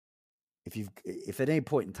if at any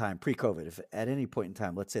point in time pre-COVID, if at any point in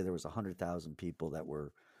time, let's say there was 100,000 people that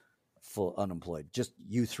were full unemployed, just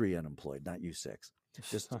U3 unemployed, not U6,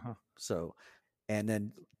 just so, and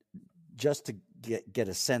then just to get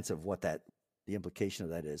a sense of what the implication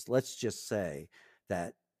of that is, let's just say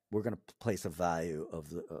that we're going to place a value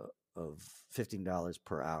of $15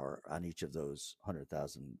 per hour on each of those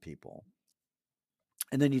 100,000 people.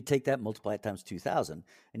 And then you take that, multiply it times 2,000,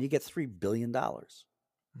 and you get $3 billion.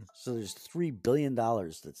 So there's $3 billion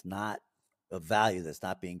that's not a value that's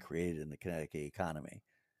not being created in the Connecticut economy.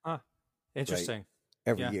 Interesting. Right?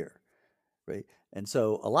 Every year. Right. And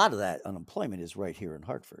so a lot of that unemployment is right here in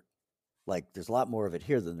Hartford. Like there's a lot more of it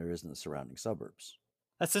here than there is in the surrounding suburbs.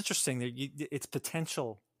 That's interesting. It's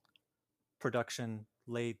potential production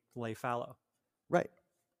lay fallow. Right.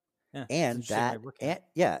 Yeah,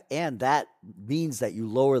 and that means that you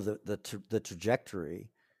lower the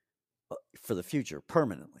trajectory for the future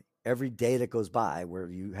permanently. Every day that goes by where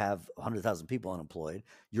you have 100,000 people unemployed,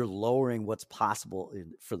 you're lowering what's possible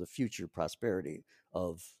for the future prosperity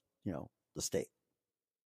of the state.